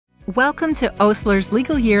Welcome to Osler's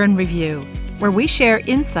Legal Year in Review, where we share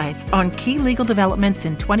insights on key legal developments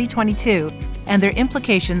in 2022 and their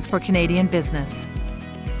implications for Canadian business.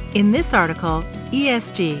 In this article,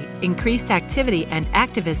 ESG, Increased Activity and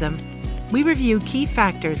Activism, we review key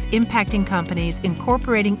factors impacting companies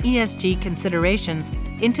incorporating ESG considerations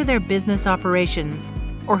into their business operations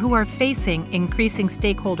or who are facing increasing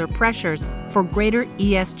stakeholder pressures for greater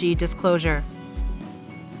ESG disclosure.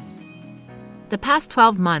 The past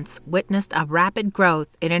 12 months witnessed a rapid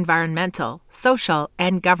growth in environmental, social,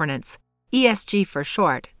 and governance, ESG for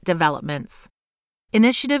short, developments.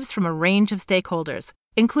 Initiatives from a range of stakeholders,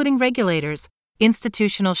 including regulators,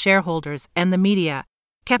 institutional shareholders, and the media,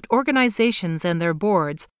 kept organizations and their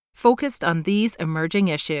boards focused on these emerging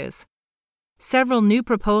issues. Several new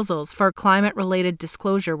proposals for climate-related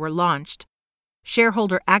disclosure were launched.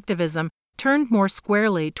 Shareholder activism turned more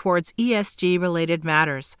squarely towards ESG-related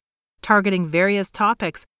matters, targeting various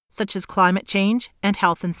topics such as climate change and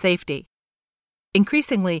health and safety.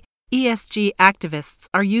 Increasingly, ESG activists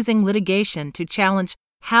are using litigation to challenge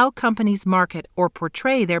how companies market or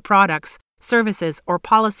portray their products, services, or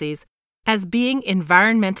policies as being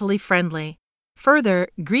environmentally friendly. Further,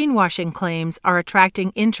 greenwashing claims are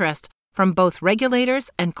attracting interest from both regulators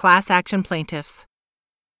and class action plaintiffs.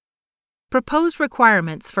 Proposed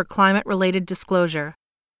requirements for climate-related disclosure.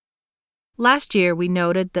 Last year, we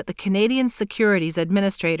noted that the Canadian Securities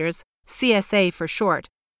Administrators, CSA for short,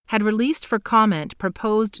 had released for comment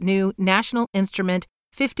proposed new National Instrument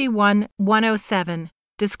 51107,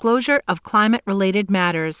 Disclosure of Climate-Related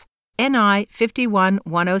Matters, NI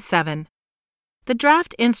 51107. The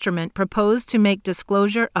draft instrument proposed to make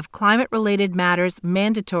disclosure of climate-related matters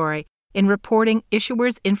mandatory in reporting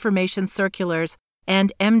issuers' information circulars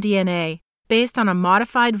and MD&A, based on a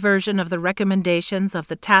modified version of the recommendations of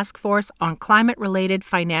the Task Force on Climate-Related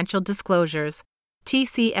Financial Disclosures,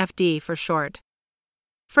 TCFD for short.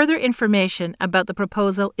 Further information about the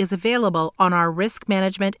proposal is available on our Risk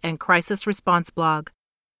Management and Crisis Response blog.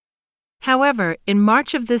 However, in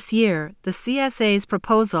March of this year, the CSA's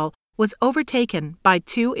proposal was overtaken by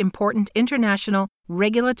two important international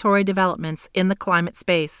regulatory developments in the climate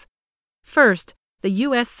space. First, the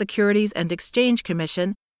U.S. Securities and Exchange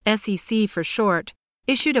Commission, SEC for short,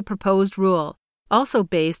 issued a proposed rule, also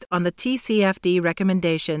based on the TCFD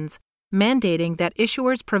recommendations, mandating that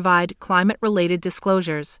issuers provide climate-related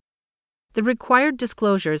disclosures. The required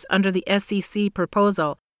disclosures under the SEC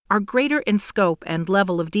proposal are greater in scope and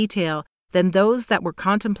level of detail than those that were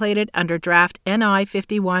contemplated under draft NI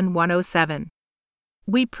 51107.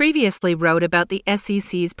 We previously wrote about the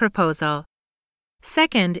SEC's proposal.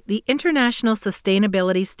 Second, the International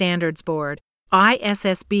Sustainability Standards Board,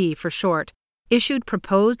 ISSB for short, issued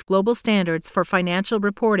proposed global standards for financial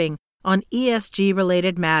reporting on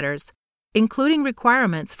ESG-related matters, including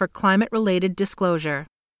requirements for climate-related disclosure.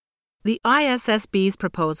 The ISSB's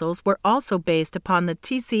proposals were also based upon the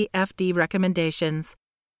TCFD recommendations.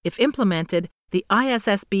 If implemented, the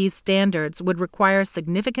ISSB's standards would require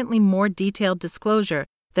significantly more detailed disclosure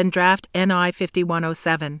than draft NI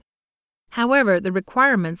 5107. However, the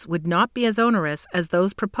requirements would not be as onerous as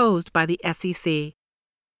those proposed by the SEC.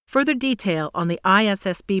 Further detail on the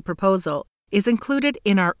ISSB proposal is included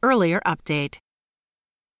in our earlier update.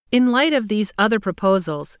 In light of these other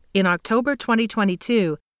proposals, in October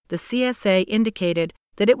 2022, the CSA indicated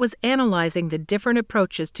that it was analyzing the different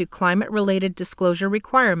approaches to climate-related disclosure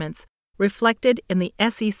requirements reflected in the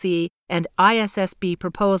SEC and ISSB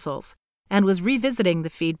proposals, and was revisiting the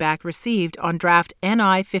feedback received on draft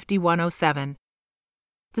NI 5107.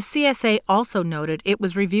 The CSA also noted it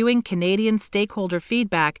was reviewing Canadian stakeholder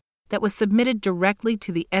feedback that was submitted directly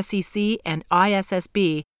to the SEC and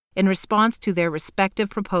ISSB in response to their respective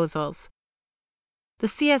proposals. The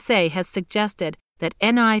CSA has suggested that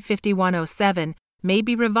NI 5107 may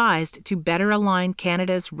be revised to better align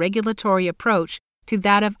Canada's regulatory approach to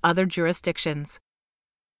that of other jurisdictions.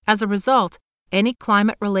 As a result, any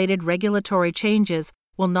climate-related regulatory changes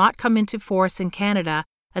will not come into force in Canada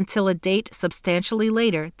until a date substantially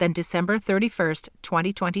later than December 31,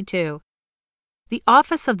 2022. The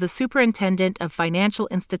Office of the Superintendent of Financial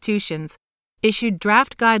Institutions issued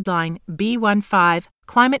Draft Guideline B15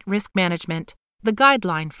 Climate Risk Management, the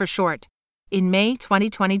Guideline for short, in May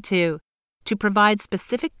 2022, to provide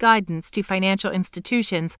specific guidance to financial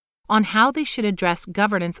institutions on how they should address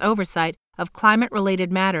governance oversight of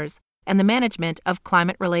climate-related matters and the management of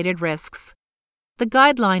climate-related risks. The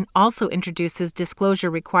guideline also introduces disclosure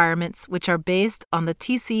requirements which are based on the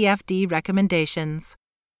TCFD recommendations.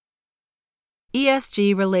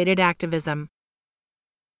 ESG-related activism.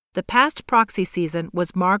 The past proxy season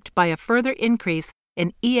was marked by a further increase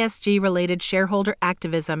in ESG-related shareholder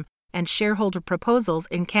activism and shareholder proposals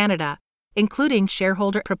in Canada, including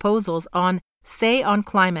shareholder proposals on Say on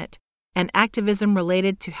Climate and activism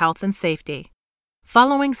related to health and safety.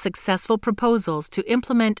 Following successful proposals to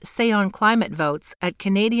implement Say on Climate votes at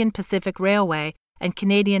Canadian Pacific Railway and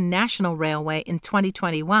Canadian National Railway in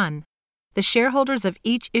 2021, the shareholders of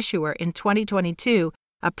each issuer in 2022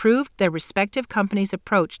 approved their respective companies'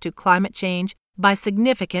 approach to climate change by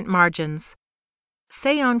significant margins.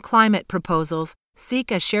 Say on Climate proposals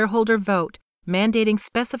seek a shareholder vote mandating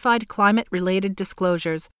specified climate-related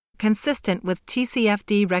disclosures consistent with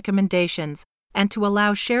TCFD recommendations and to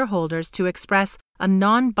allow shareholders to express a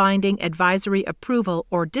non-binding advisory approval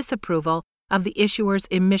or disapproval of the issuer's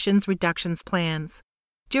emissions reductions plans.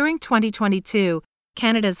 During 2022,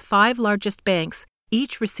 Canada's 5 largest banks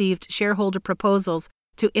each received shareholder proposals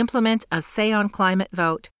to implement a Say on Climate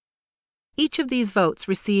vote. Each of these votes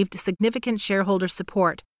received significant shareholder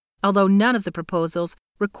support, although none of the proposals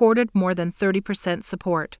recorded more than 30%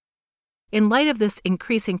 support. In light of this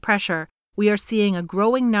increasing pressure, we are seeing a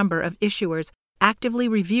growing number of issuers actively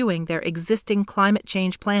reviewing their existing climate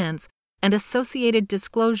change plans and associated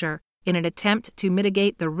disclosure in an attempt to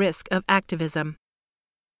mitigate the risk of activism.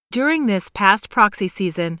 During this past proxy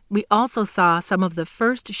season, we also saw some of the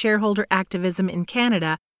first shareholder activism in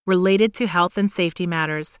Canada related to health and safety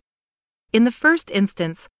matters. In the first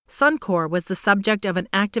instance, Suncor was the subject of an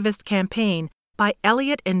activist campaign by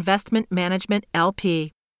Elliott Investment Management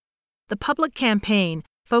LP. The public campaign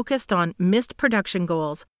focused on missed production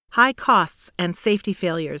goals, high costs, and safety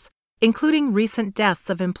failures, including recent deaths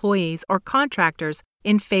of employees or contractors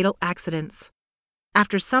in fatal accidents.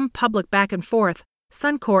 After some public back and forth,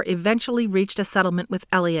 Suncor eventually reached a settlement with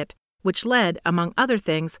Elliott, which led, among other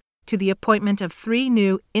things, to the appointment of 3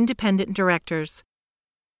 new independent directors.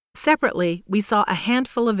 Separately, we saw a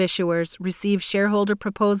handful of issuers receive shareholder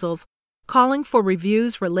proposals calling for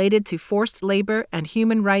reviews related to forced labor and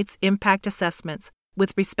human rights impact assessments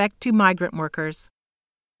with respect to migrant workers.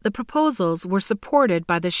 The proposals were supported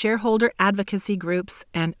by the shareholder advocacy groups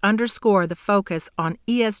and underscore the focus on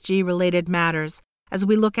ESG-related matters as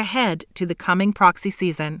we look ahead to the coming proxy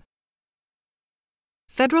season.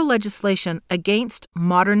 Federal legislation against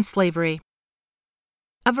modern slavery.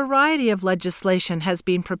 A variety of legislation has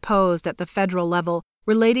been proposed at the federal level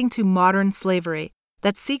relating to modern slavery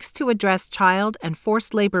that seeks to address child and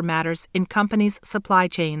forced labor matters in companies' supply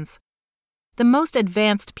chains. The most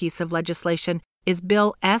advanced piece of legislation is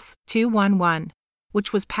Bill S-211,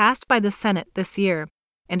 which was passed by the Senate this year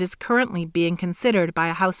and is currently being considered by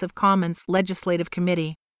a House of Commons legislative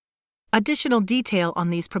committee. Additional detail on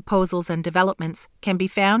these proposals and developments can be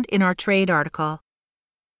found in our trade article.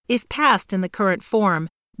 If passed in the current form,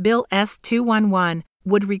 Bill S-211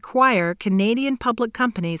 would require Canadian public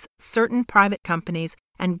companies, certain private companies,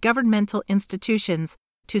 and governmental institutions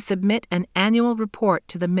to submit an annual report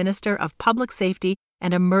to the Minister of Public Safety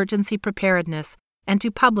and Emergency Preparedness and to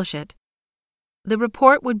publish it. The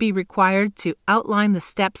report would be required to outline the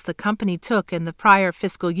steps the company took in the prior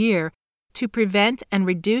fiscal year to prevent and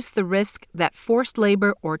reduce the risk that forced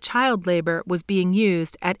labor or child labor was being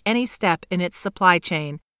used at any step in its supply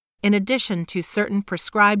chain, in addition to certain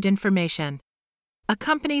prescribed information. A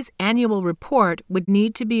company's annual report would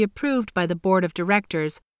need to be approved by the Board of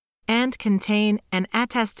Directors and contain an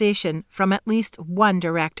attestation from at least one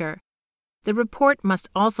director. The report must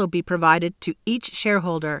also be provided to each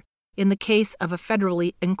shareholder in the case of a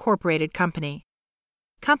federally incorporated company.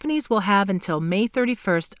 Companies will have until May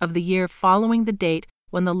 31st of the year following the date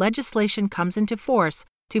when the legislation comes into force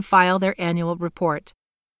to file their annual report.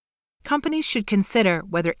 Companies should consider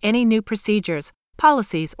whether any new procedures,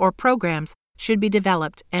 policies, or programs should be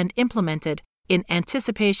developed and implemented in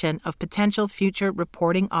anticipation of potential future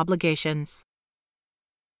reporting obligations.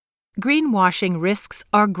 Greenwashing risks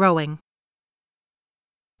are growing.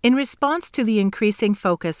 In response to the increasing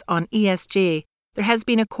focus on ESG, there has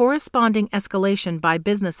been a corresponding escalation by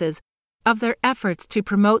businesses of their efforts to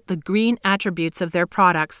promote the green attributes of their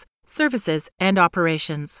products, services, and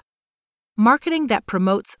operations. Marketing that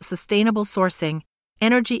promotes sustainable sourcing,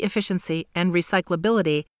 energy efficiency, and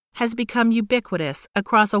recyclability has become ubiquitous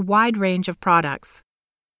across a wide range of products.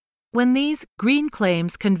 When these green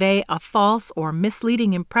claims convey a false or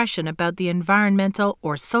misleading impression about the environmental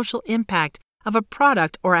or social impact of a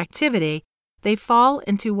product or activity, they fall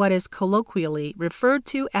into what is colloquially referred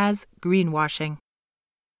to as greenwashing.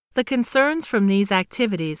 The concerns from these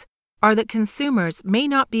activities are that consumers may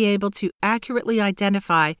not be able to accurately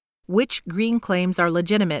identify which green claims are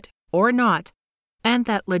legitimate or not, and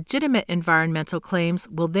that legitimate environmental claims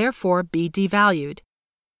will therefore be devalued.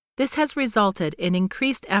 This has resulted in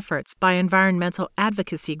increased efforts by environmental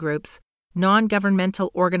advocacy groups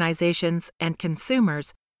non-governmental organizations, and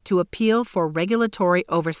consumers to appeal for regulatory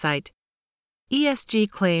oversight. ESG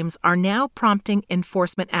claims are now prompting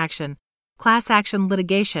enforcement action, class action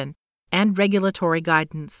litigation, and regulatory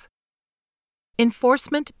guidance.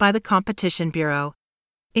 Enforcement by the Competition Bureau.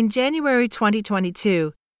 In January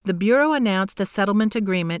 2022, the Bureau announced a settlement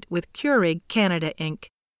agreement with Keurig Canada Inc.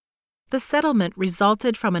 The settlement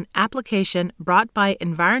resulted from an application brought by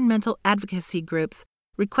environmental advocacy groups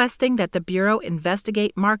requesting that the Bureau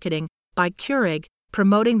investigate marketing by Keurig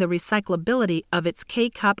promoting the recyclability of its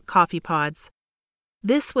K-Cup coffee pods.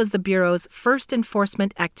 This was the Bureau's first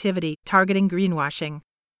enforcement activity targeting greenwashing.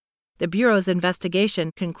 The Bureau's investigation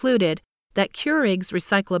concluded that Keurig's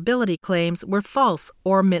recyclability claims were false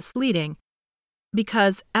or misleading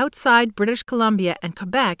because outside British Columbia and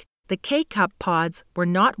Quebec, the K-Cup pods were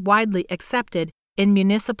not widely accepted in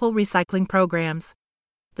municipal recycling programs.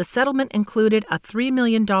 The settlement included a $3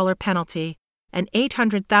 million penalty, an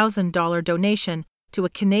 $800,000 donation to a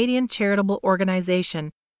Canadian charitable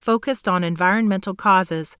organization focused on environmental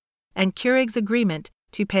causes, and Keurig's agreement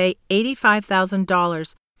to pay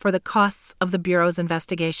 $85,000 for the costs of the Bureau's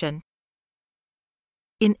investigation.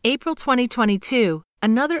 In April 2022,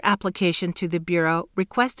 another application to the Bureau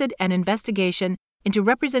requested an investigation into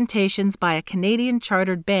representations by a Canadian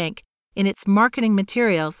chartered bank in its marketing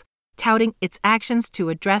materials touting its actions to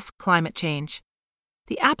address climate change.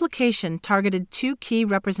 The application targeted two key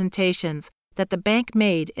representations that the bank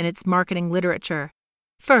made in its marketing literature.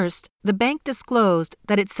 First, the bank disclosed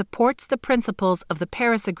that it supports the principles of the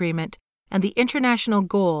Paris Agreement and the international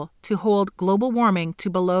goal to hold global warming to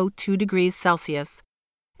below 2 degrees Celsius,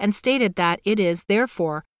 and stated that it is,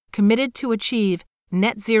 therefore, committed to achieve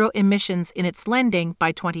net zero emissions in its lending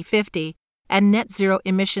by 2050 and net zero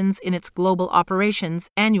emissions in its global operations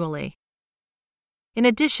annually. In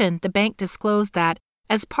addition, the bank disclosed that,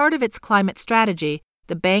 as part of its climate strategy,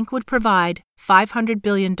 the bank would provide $500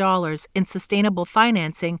 billion in sustainable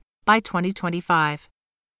financing by 2025.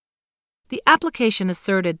 The application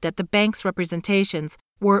asserted that the bank's representations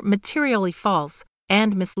were materially false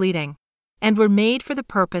and misleading, and were made for the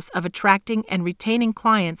purpose of attracting and retaining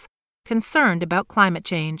clients concerned about climate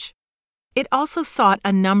change. It also sought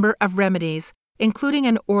a number of remedies, including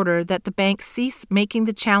an order that the bank cease making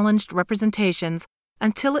the challenged representations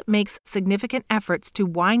until it makes significant efforts to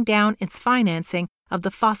wind down its financing of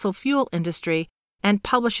the fossil fuel industry and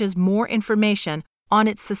publishes more information on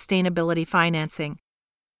its sustainability financing.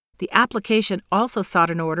 The application also sought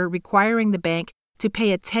an order requiring the bank to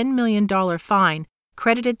pay a $10 million fine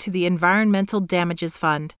credited to the Environmental Damages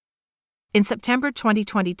Fund. In September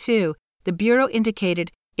 2022, the Bureau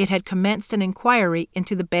indicated it had commenced an inquiry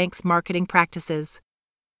into the bank's marketing practices.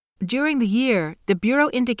 During the year, the Bureau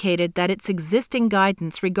indicated that its existing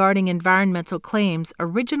guidance regarding environmental claims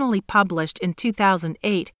originally published in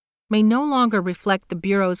 2008 may no longer reflect the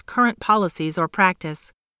Bureau's current policies or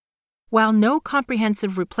practice. While no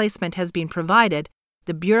comprehensive replacement has been provided,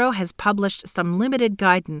 the Bureau has published some limited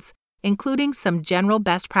guidance, including some general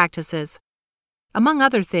best practices. Among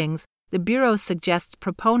other things, the Bureau suggests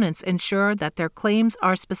proponents ensure that their claims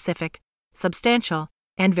are specific, substantial,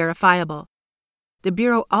 and verifiable. The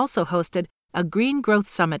Bureau also hosted a Green Growth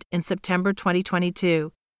Summit in September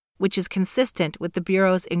 2022, which is consistent with the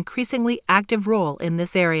Bureau's increasingly active role in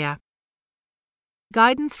this area.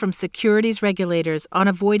 Guidance from securities regulators on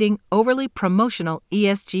avoiding overly promotional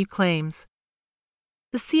ESG claims.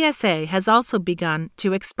 The CSA has also begun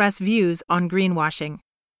to express views on greenwashing.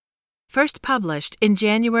 First published in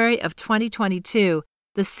January of 2022,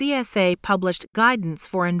 the CSA published guidance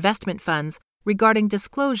for investment funds regarding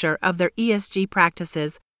disclosure of their ESG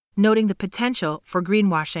practices, noting the potential for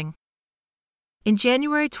greenwashing. In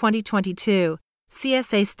January 2022,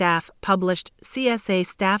 CSA staff published CSA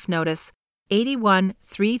Staff Notice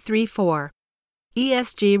 81334,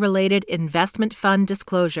 ESG-related investment fund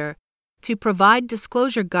disclosure, to provide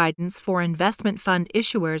disclosure guidance for investment fund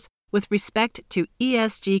issuers with respect to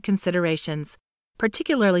ESG considerations,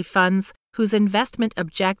 particularly funds whose investment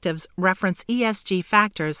objectives reference ESG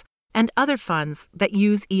factors and other funds that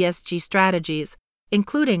use ESG strategies,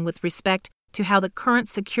 including with respect to how the current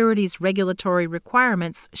securities regulatory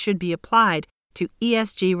requirements should be applied to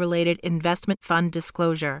ESG-related investment fund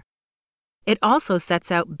disclosure. It also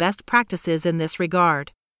sets out best practices in this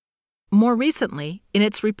regard. More recently, in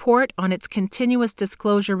its report on its Continuous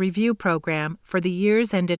Disclosure Review Program for the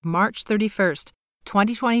years ended March 31,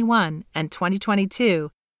 2021 and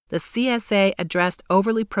 2022, the CSA addressed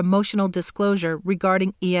overly promotional disclosure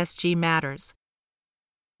regarding ESG matters.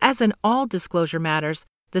 As in all disclosure matters,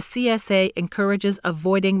 the CSA encourages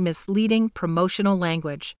avoiding misleading promotional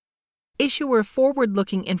language. Issuer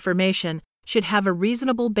forward-looking information should have a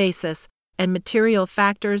reasonable basis, and material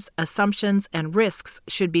factors, assumptions, and risks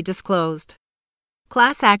should be disclosed.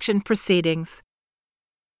 Class action proceedings.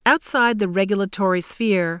 Outside the regulatory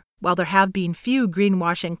sphere, while there have been few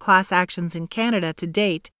greenwashing class actions in Canada to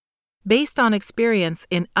date, based on experience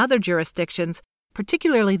in other jurisdictions,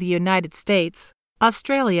 particularly the United States,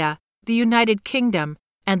 Australia, the United Kingdom,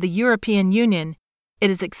 and the European Union, it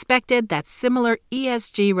is expected that similar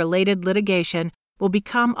ESG-related litigation will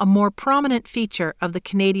become a more prominent feature of the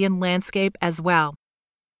Canadian landscape as well.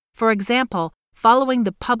 For example, following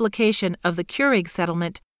the publication of the Keurig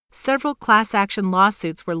settlement, several class action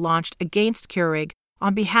lawsuits were launched against Keurig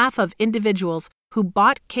on behalf of individuals who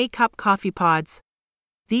bought K-Cup coffee pods.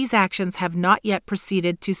 These actions have not yet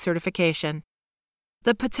proceeded to certification.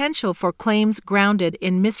 The potential for claims grounded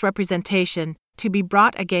in misrepresentation to be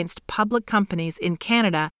brought against public companies in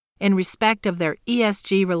Canada in respect of their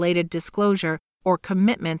ESG-related disclosure or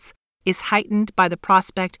commitments is heightened by the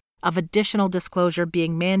prospect of additional disclosure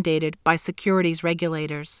being mandated by securities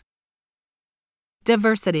regulators.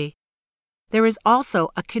 Diversity. There is also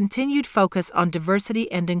a continued focus on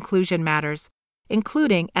diversity and inclusion matters,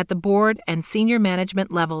 including at the board and senior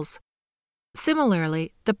management levels.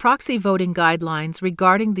 Similarly, the proxy voting guidelines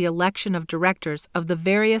regarding the election of directors of the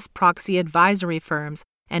various proxy advisory firms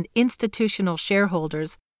and institutional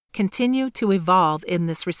shareholders continue to evolve in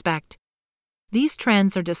this respect. These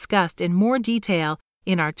trends are discussed in more detail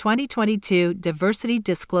in our 2022 Diversity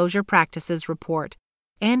Disclosure Practices Report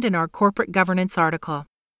and in our Corporate Governance article.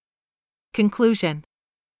 Conclusion.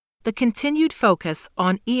 The continued focus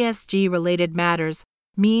on ESG-related matters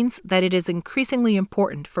means that it is increasingly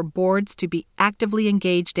important for boards to be actively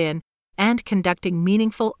engaged in and conducting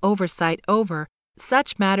meaningful oversight over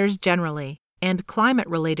such matters generally and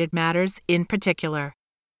climate-related matters in particular.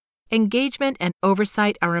 Engagement and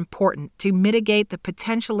oversight are important to mitigate the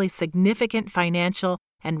potentially significant financial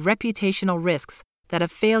and reputational risks that a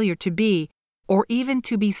failure to be, or even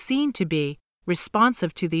to be seen to be,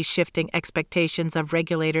 responsive to these shifting expectations of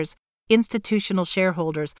regulators, institutional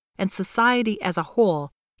shareholders, and society as a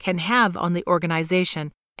whole can have on the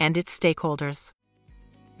organization and its stakeholders.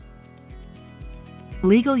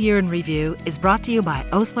 Legal Year in Review is brought to you by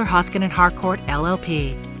Osler, Hoskin & Harcourt,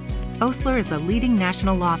 LLP. Osler is a leading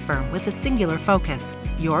national law firm with a singular focus,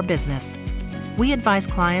 your business. We advise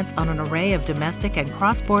clients on an array of domestic and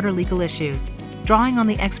cross-border legal issues, drawing on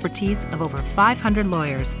the expertise of over 500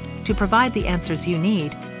 lawyers to provide the answers you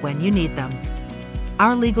need when you need them.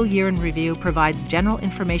 Our Legal Year in Review provides general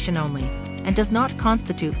information only and does not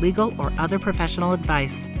constitute legal or other professional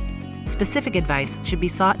advice. Specific advice should be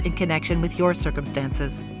sought in connection with your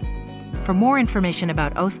circumstances. For more information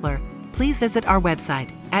about Osler, please visit our website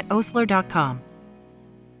at osler.com.